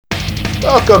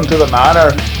Welcome to the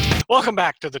manor. Welcome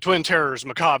back to the Twin Terrors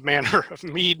Macabre Manor of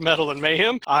Mead, Metal, and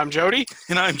Mayhem. I'm Jody.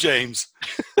 And I'm James.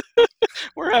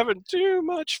 We're having too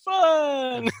much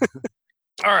fun.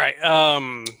 All right.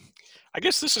 I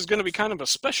guess this is going to be kind of a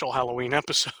special Halloween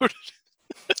episode.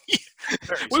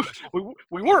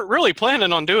 we weren't really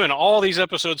planning on doing all these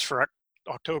episodes for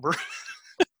October.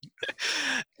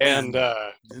 and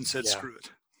said, screw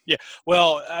it. Yeah.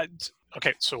 Well,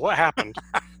 okay. So what happened?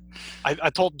 I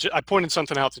pointed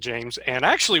something out to James, and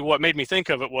actually what made me think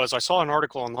of it was I saw an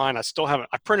article online. I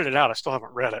printed it out. I still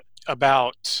haven't read it,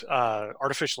 about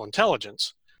artificial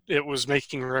intelligence. It was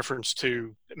making reference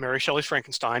to Mary Shelley's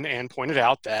Frankenstein and pointed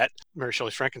out that Mary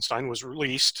Shelley's Frankenstein was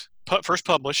first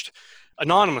published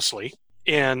anonymously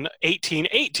in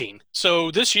 1818.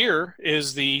 So this year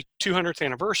is the 200th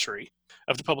anniversary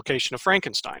of the publication of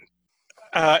Frankenstein.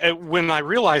 When I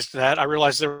realized that, I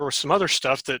realized there was some other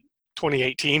stuff that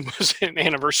 2018 was an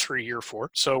anniversary year for.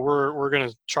 So we're going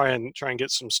to try and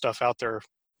get some stuff out there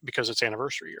because it's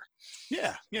anniversary year.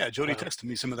 Yeah. Jody texted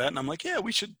me some of that, and I'm like, yeah,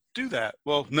 we should do that.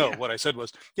 Well, no, yeah. What I said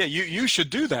was, yeah, you should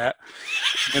do that,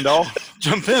 and I'll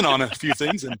jump in on a few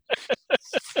things. And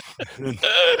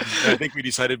I think we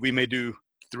decided we may do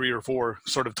 3 or 4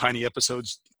 sort of tiny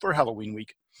episodes for Halloween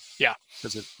week. Yeah,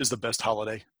 because it is the best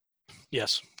holiday.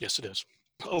 Yes, it is.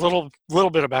 A little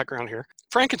bit of background here.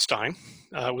 Frankenstein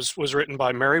was written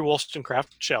by Mary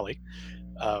Wollstonecraft Shelley,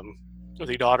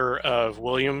 the daughter of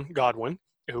William Godwin,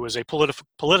 who was a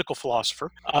political philosopher.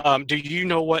 Do you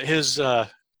know what his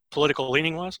political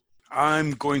leaning was?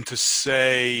 I'm going to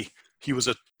say he was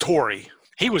a Tory.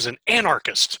 He was an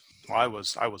anarchist. Well, I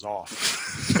was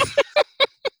off.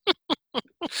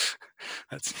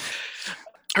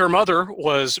 Her mother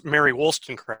was Mary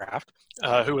Wollstonecraft,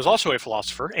 who was also a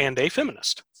philosopher and a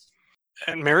feminist.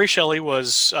 And Mary Shelley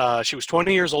she was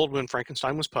 20 years old when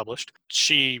Frankenstein was published.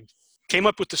 She came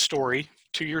up with the story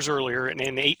 2 years earlier in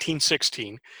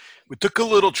 1816. We took a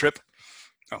little trip.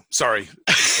 Oh, sorry.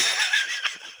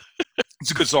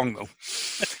 It's a good song,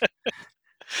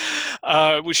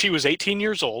 though. She was 18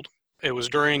 years old. It was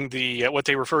during the what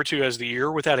they refer to as the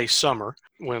year without a summer,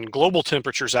 when global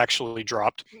temperatures actually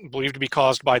dropped, believed to be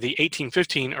caused by the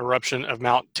 1815 eruption of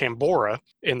Mount Tambora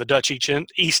in the Dutch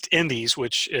East Indies,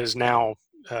 which is now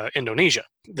Indonesia.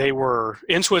 They were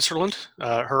in Switzerland,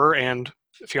 her and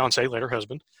fiancé, later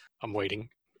husband. I'm waiting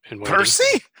and waiting.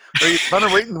 Percy? Are you trying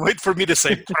to wait for me to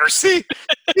say Percy?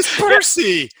 It's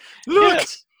Percy! Look!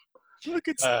 Yes. Look,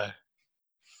 it's...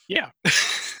 Yeah.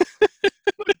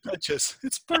 Duchess.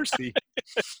 It's Percy.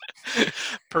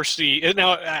 Percy.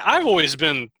 Now, I've always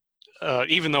been,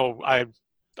 even though I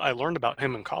learned about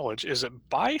him in college, is it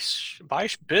Bish?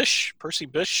 Percy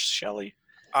Bysshe Shelley?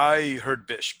 I heard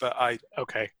Bysshe, but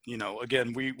okay.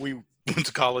 Again, we went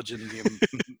to college in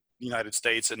the United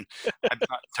States, and I'm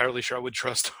not entirely sure I would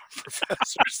trust our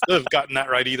professors to have gotten that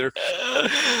right either.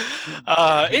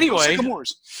 Anyway. Go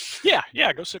Sycamores.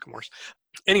 Yeah, go Sycamores.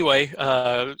 Anyway,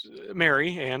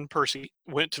 Mary and Percy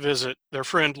went to visit their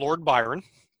friend Lord Byron,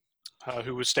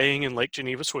 who was staying in Lake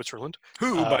Geneva, Switzerland.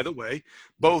 Who, by the way,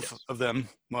 both of them,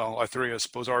 well, our three, I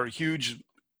suppose, are huge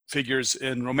figures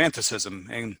in Romanticism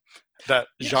and that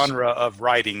genre of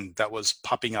writing that was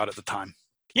popping out at the time.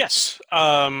 Yes.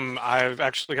 I've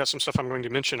actually got some stuff I'm going to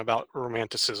mention about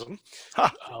Romanticism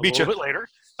a little bit later.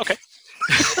 Okay.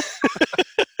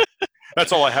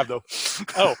 That's all I have, though.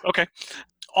 Oh, okay.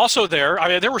 Also there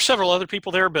were several other people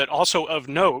there, but also of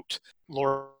note,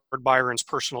 Lord Byron's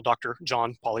personal doctor,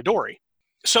 John Polidori.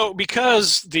 So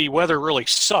because the weather really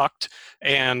sucked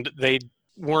and they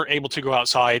weren't able to go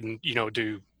outside and,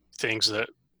 do things that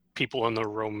people in the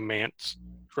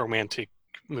romantic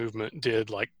movement did,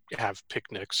 like have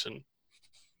picnics and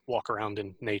walk around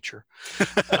in nature.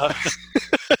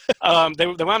 They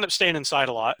wound up staying inside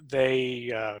a lot.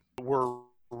 They were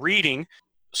reading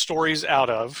stories out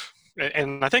of,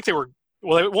 and I think they were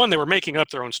making up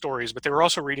their own stories, but they were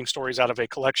also reading stories out of a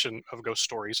collection of ghost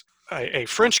stories, a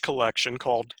French collection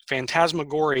called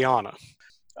Phantasmagoriana.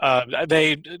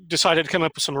 They decided to come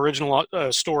up with some original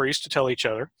stories to tell each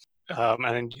other.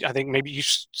 And I think maybe you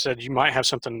said you might have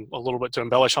something a little bit to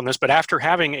embellish on this, but after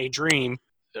having a dream,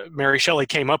 Mary Shelley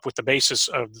came up with the basis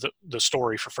of the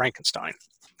story for Frankenstein.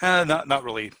 Not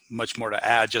really much more to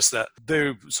add, just that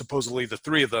they're supposedly the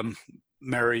three of them,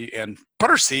 Mary and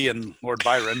Percy and Lord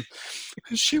Byron.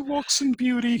 She walks in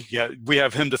beauty. Yeah, we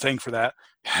have him to thank for that.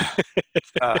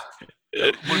 We're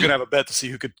going to have a bet to see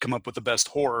who could come up with the best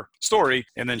horror story,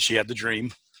 and then she had the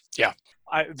dream. Yeah.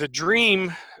 The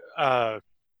dream,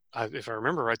 if I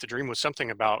remember right, the dream was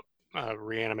something about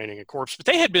reanimating a corpse. But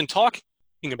they had been talking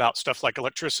about stuff like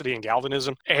electricity and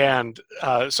galvanism and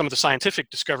some of the scientific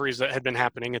discoveries that had been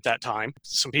happening at that time.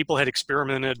 Some people had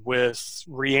experimented with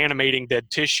reanimating dead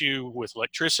tissue with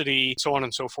electricity, so on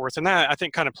and so forth. And that, I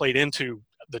think, kind of played into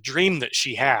the dream that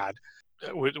she had,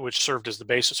 which served as the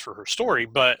basis for her story.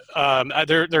 But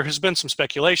there has been some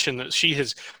speculation that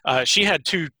she had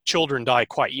 2 children die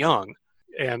quite young,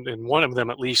 and one of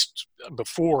them at least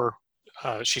before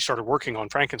she started working on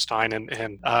Frankenstein.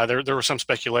 And there was some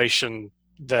speculation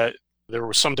that there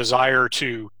was some desire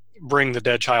to bring the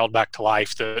dead child back to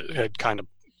life that had kind of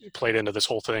played into this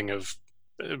whole thing of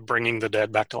bringing the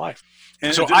dead back to life.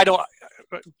 And so I don't.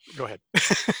 Go ahead.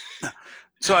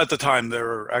 So at the time, there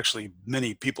were actually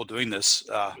many people doing this.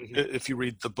 If you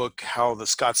read the book, How the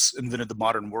Scots Invented the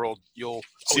Modern World, you'll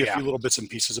see a few little bits and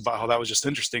pieces about how that was just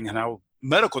interesting, and how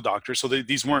medical doctors, so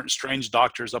these weren't strange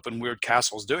doctors up in weird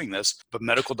castles doing this, but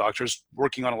medical doctors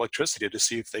working on electricity to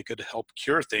see if they could help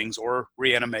cure things or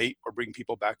reanimate or bring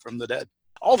people back from the dead.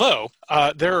 Although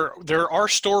there are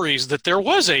stories that there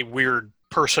was a weird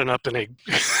person up in a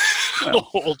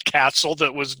old castle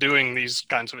that was doing these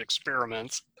kinds of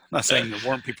experiments. I'm not saying there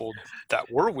weren't people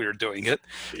that were weird doing it,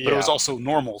 but it was also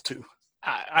normal too.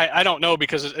 I don't know,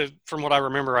 because from what I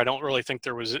remember, I don't really think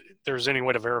there was any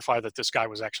way to verify that this guy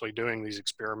was actually doing these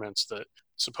experiments that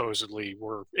supposedly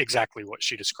were exactly what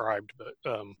she described.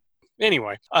 But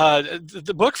anyway,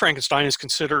 the book Frankenstein is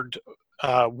considered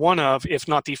one of, if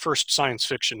not the first science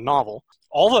fiction novel,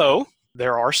 although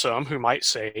there are some who might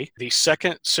say the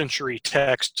 2nd century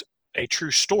text, A True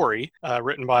Story,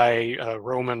 written by a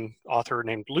Roman author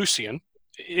named Lucian,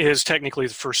 is technically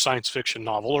the first science fiction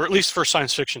novel, or at least first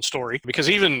science fiction story, because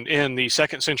even in the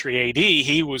 2nd century AD,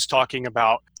 he was talking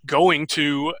about going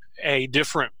to a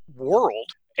different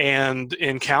world and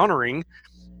encountering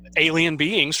alien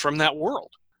beings from that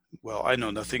world. Well, I know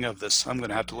nothing of this. I'm going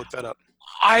to have to look that up.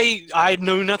 I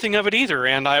know nothing of it either,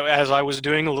 and as I was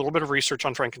doing a little bit of research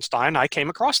on Frankenstein, I came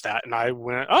across that, and I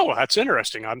went, oh, that's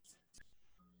interesting.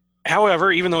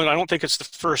 However, even though I don't think it's the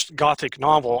first Gothic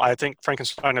novel, I think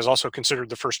Frankenstein is also considered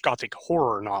the first Gothic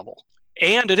horror novel.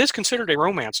 And it is considered a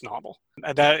romance novel.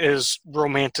 That is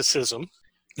romanticism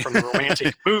from the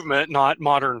Romantic movement, not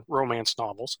modern romance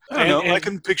novels. I don't know. I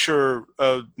can picture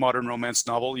a modern romance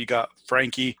novel. You got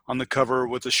Frankie on the cover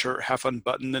with the shirt half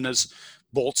unbuttoned and his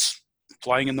bolts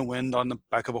flying in the wind on the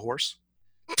back of a horse.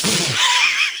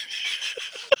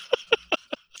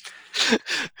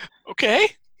 Okay.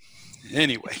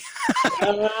 Anyway,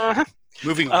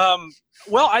 moving on.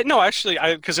 Well,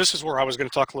 because this is where I was going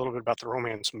to talk a little bit about the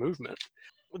romance movement.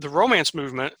 The romance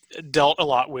movement dealt a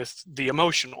lot with the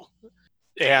emotional,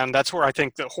 and that's where I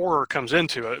think the horror comes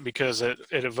into it, because it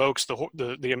evokes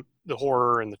the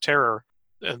horror and the terror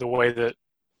the way that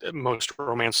most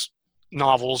romance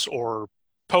novels or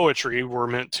poetry were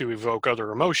meant to evoke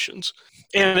other emotions.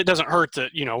 And it doesn't hurt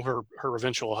that, her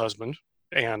eventual husband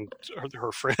and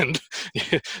her friend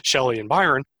Shelley and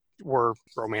Byron were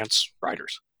romance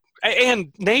writers.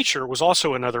 And nature was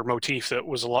also another motif that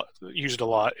was used a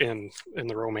lot in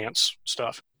the romance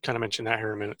stuff. Kind of mention that here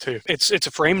in a minute too. It's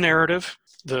a frame narrative.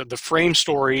 The frame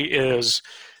story is,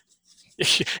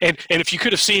 and if you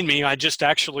could have seen me, I just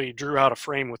actually drew out a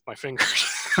frame with my fingers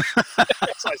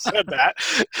as I said that.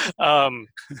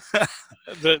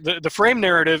 The frame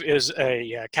narrative is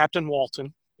a Captain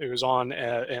Walton, who's on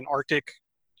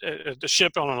a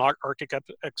ship on an Arctic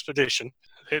expedition.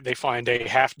 They find a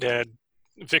half-dead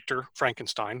Victor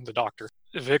Frankenstein, the doctor.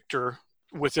 Victor,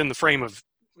 within the frame of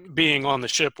being on the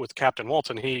ship with Captain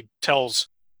Walton, he tells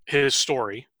his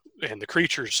story and the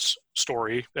creature's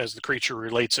story as the creature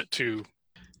relates it to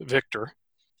Victor,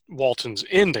 Walton's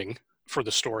ending for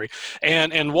the story.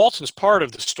 And Walton's part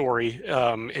of the story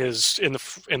is in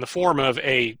the form of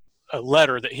a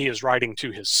letter that he is writing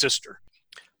to his sister.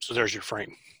 So there's your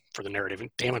frame for the narrative. And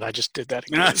damn it, I just did that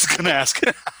again. I was going to ask.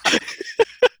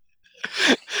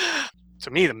 To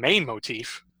me, the main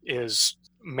motif is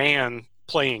man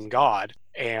playing God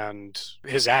and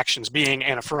his actions being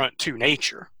an affront to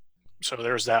nature. So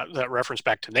there's that reference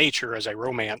back to nature as a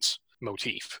romance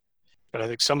motif. But I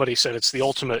think somebody said it's the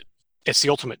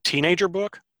ultimate teenager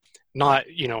book, not,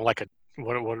 like a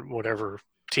whatever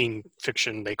teen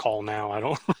fiction they call now. I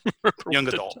don't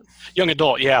remember. Young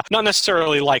adult, yeah. Not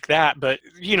necessarily like that, but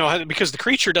because the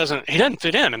creature doesn't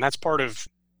fit in, and that's part of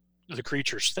the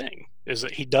creature's thing, is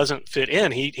that he doesn't fit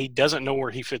in. He doesn't know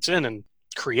where he fits in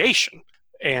creation,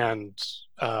 and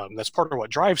that's part of what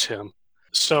drives him.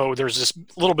 So there's this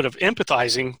little bit of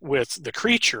empathizing with the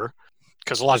creature,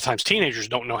 because a lot of times teenagers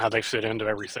don't know how they fit into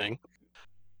everything.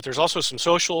 There's also some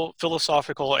social,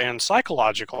 philosophical, and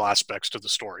psychological aspects to the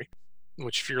story,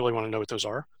 which if you really want to know what those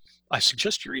are. I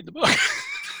suggest you read the book.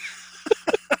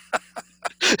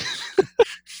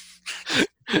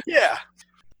 Yeah.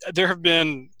 There have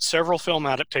been several film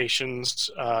adaptations,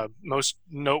 most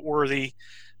noteworthy.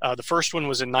 The first one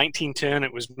was in 1910.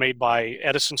 It was made by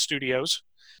Edison Studios.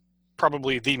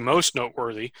 Probably the most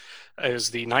noteworthy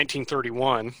is the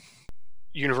 1931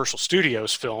 Universal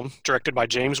Studios film, directed by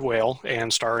James Whale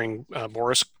and starring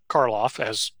Boris Karloff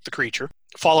as the creature.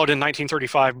 Followed in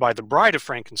 1935 by The Bride of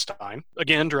Frankenstein,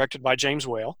 again directed by James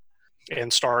Whale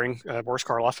and starring Boris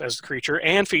Karloff as the creature,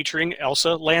 and featuring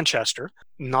Elsa Lanchester,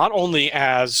 not only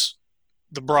as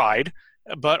the bride,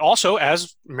 but also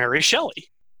as Mary Shelley.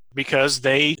 Because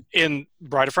they, in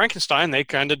Bride of Frankenstein, they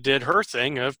kind of did her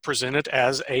thing of present it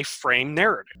as a frame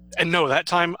narrative. And no, that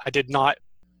time I did not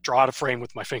draw out a frame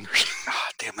with my fingers. Ah,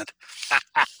 damn it.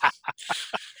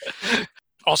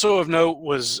 Also of note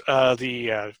was the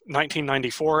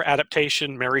 1994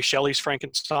 adaptation, Mary Shelley's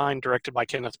Frankenstein, directed by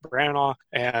Kenneth Branagh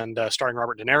and starring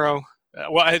Robert De Niro.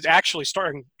 Well, it's actually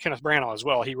starring Kenneth Branagh as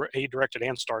well. He directed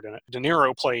and starred in it. De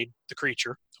Niro played the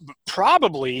creature. But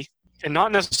probably, and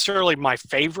not necessarily my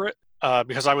favorite,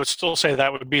 because I would still say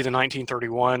that would be the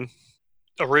 1931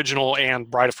 original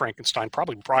and Bride of Frankenstein,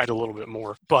 probably Bride a little bit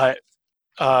more. But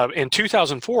in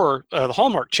 2004, the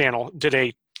Hallmark Channel did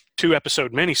a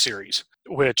 2-episode miniseries,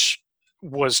 which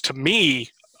was, to me,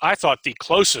 I thought the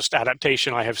closest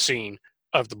adaptation I have seen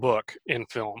of the book in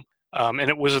film. And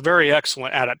it was a very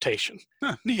excellent adaptation.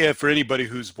 Yeah, for anybody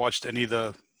who's watched any of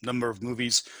the number of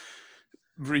movies,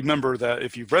 remember that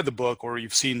if you've read the book or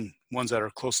you've seen ones that are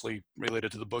closely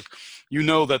related to the book, you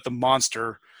know that the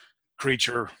monster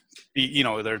creature, there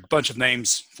are a bunch of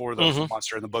names for the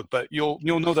monster in the book, but you'll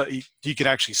know that he can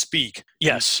actually speak.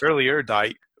 Yes. He's fairly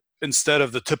erudite. Instead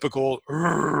of the typical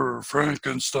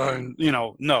Frankenstein,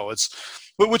 no,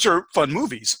 which are fun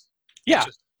movies. Yeah.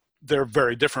 They're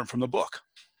very different from the book.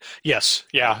 Yes.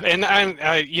 Yeah. And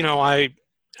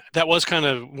that was kind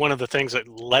of one of the things that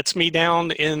lets me down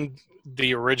in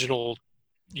the original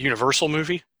Universal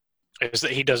movie, is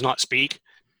that he does not speak.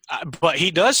 But he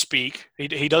does speak.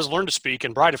 He does learn to speak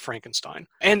in Bride of Frankenstein.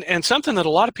 And something that a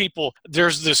lot of people,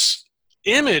 there's this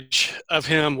image of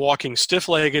him walking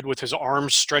stiff-legged with his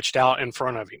arms stretched out in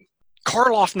front of him.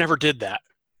 Karloff never did that.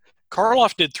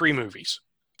 Karloff did 3 movies.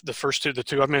 The first two, the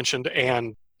two I've mentioned,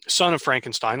 and Son of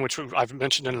Frankenstein, which I've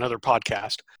mentioned in another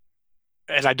podcast.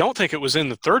 And I don't think it was in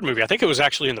the 3rd movie. I think it was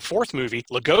actually in the 4th movie.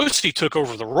 Lugosi took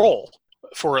over the role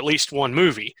for at least one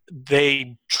movie.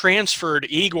 They transferred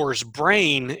Igor's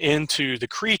brain into the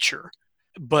creature,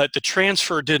 but the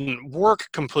transfer didn't work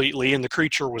completely and the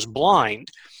creature was blind.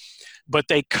 But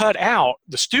the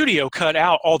studio cut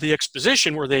out all the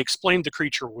exposition where they explained the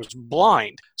creature was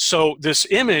blind. So this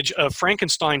image of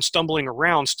Frankenstein stumbling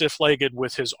around stiff-legged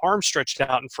with his arms stretched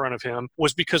out in front of him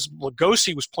was because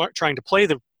Lugosi was trying to play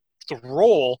the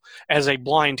role as a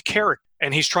blind character,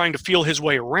 and he's trying to feel his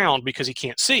way around because he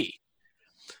can't see.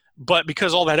 But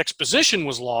because all that exposition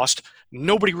was lost,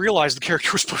 nobody realized the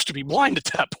character was supposed to be blind at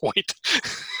that point.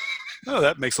 Oh,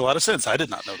 that makes a lot of sense. I did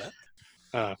not know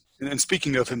that. And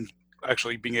speaking of him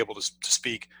actually being able to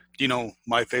speak, do you know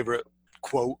my favorite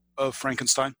quote of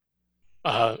Frankenstein?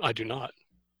 I do not.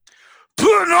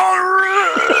 Put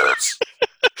on Ritz!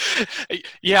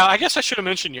 Yeah, I guess I should have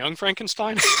mentioned Young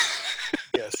Frankenstein.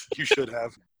 Yes, you should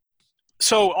have.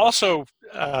 So also,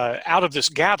 out of this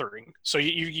gathering, so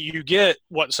you get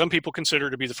what some people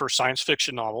consider to be the first science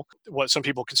fiction novel, what some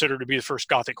people consider to be the first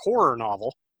Gothic horror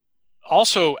novel.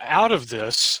 Also, out of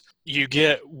this, you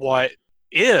get what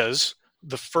is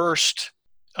the first,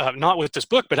 not with this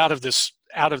book, but out of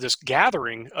this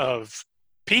gathering of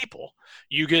people,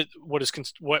 you get what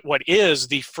is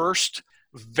the first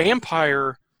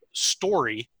vampire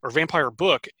story or vampire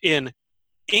book in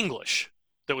English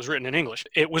that was written in English.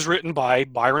 It was written by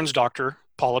Byron's doctor,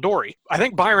 Polidori. I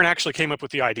think Byron actually came up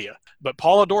with the idea, but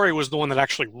Polidori was the one that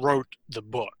actually wrote the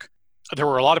book. There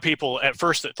were a lot of people at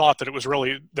first that thought that it was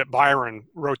really that Byron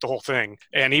wrote the whole thing,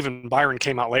 and even Byron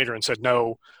came out later and said,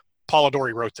 no,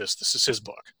 Polidori wrote this. This is his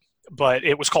book. But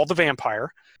it was called The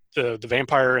Vampire. The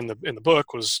vampire in the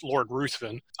book was Lord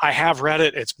Ruthven. I have read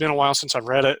it. It's been a while since I've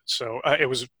read it, so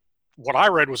what I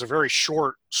read was a very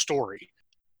short story.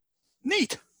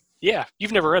 Neat. Yeah,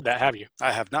 you've never read that, have you?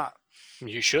 I have not.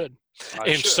 You should.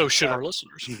 So should our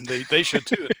listeners. They should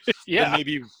too. Yeah. And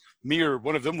maybe me or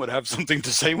one of them would have something to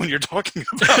say when you're talking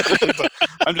about it. But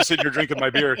I'm just sitting here drinking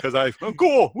my beer because I'm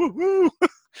cool. Woo woo.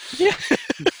 Yeah.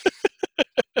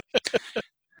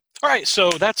 All right,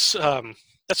 so that's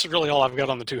really all I've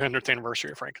got on the 200th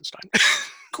anniversary of Frankenstein.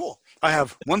 Cool. I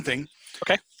have one thing.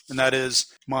 Okay. And that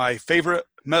is my favorite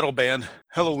metal band,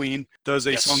 Helloween, does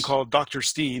a song called Dr.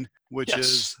 Steen. which Yes.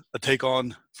 is a take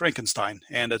on Frankenstein,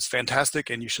 and it's fantastic,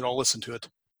 and you should all listen to it.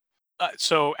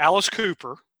 So Alice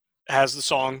Cooper has the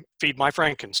song "Feed My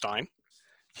Frankenstein."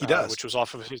 He does. Which was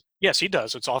off of his. Yes, he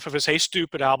does. It's off of his "Hey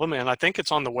Stupid" album, and I think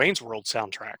it's on the Wayne's World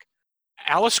soundtrack.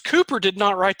 Alice Cooper did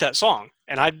not write that song,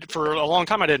 and for a long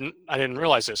time I didn't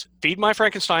realize this. "Feed My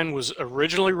Frankenstein" was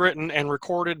originally written and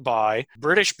recorded by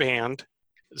British band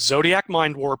Zodiac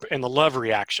Mind Warp and the Love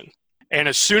Reaction. And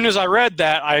as soon as I read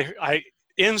that, I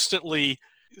instantly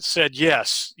said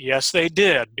yes, they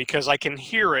did, because I can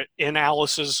hear it in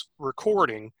Alice's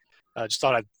recording. I just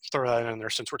thought I'd throw that in there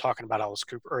since we're talking about Alice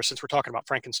Cooper, or since we're talking about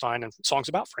Frankenstein and songs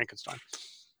about Frankenstein.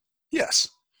 Yes,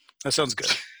 that sounds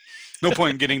good. No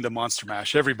point in getting the Monster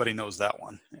Mash. Everybody knows that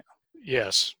one. Yeah.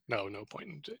 Yes. No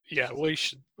point. Yeah, we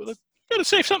gotta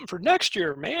save something for next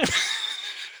year, man.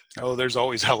 Oh, there's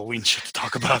always Halloween shit to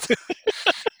talk about.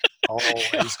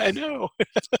 Always. I know.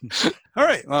 All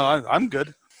right. Well, I'm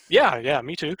good. Yeah,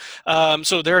 me too.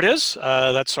 So there it is.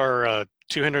 That's our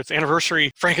 200th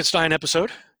anniversary Frankenstein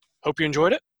episode. Hope you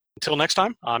enjoyed it. Until next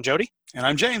time, I'm Jody. And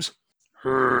I'm James.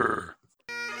 The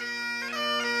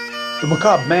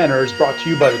Macabre Manor is brought to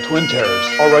you by the Twin Terrors.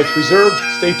 All rights reserved.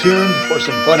 Stay tuned for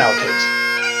some fun outtakes.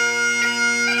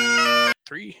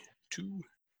 3, 2.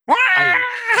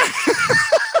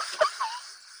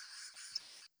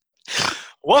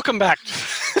 Welcome back.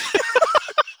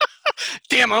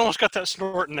 Damn, I almost got that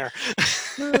snort in there.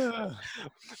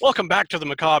 Welcome back to the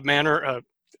Macabre Manor.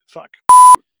 Fuck.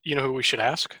 You know who we should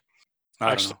ask?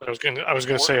 I don't know. I was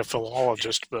gonna say a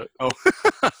philologist, but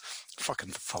Fucking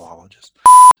philologist.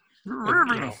 you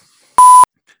know.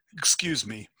 Excuse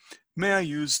me. May I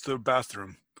use the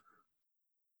bathroom?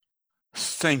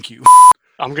 Thank you.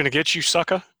 I'm gonna get you,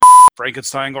 sucker.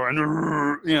 Frankenstein going,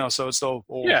 so it's the old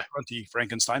grunty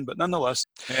Frankenstein, but nonetheless.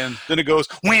 And then it goes,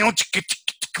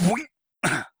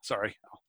 sorry,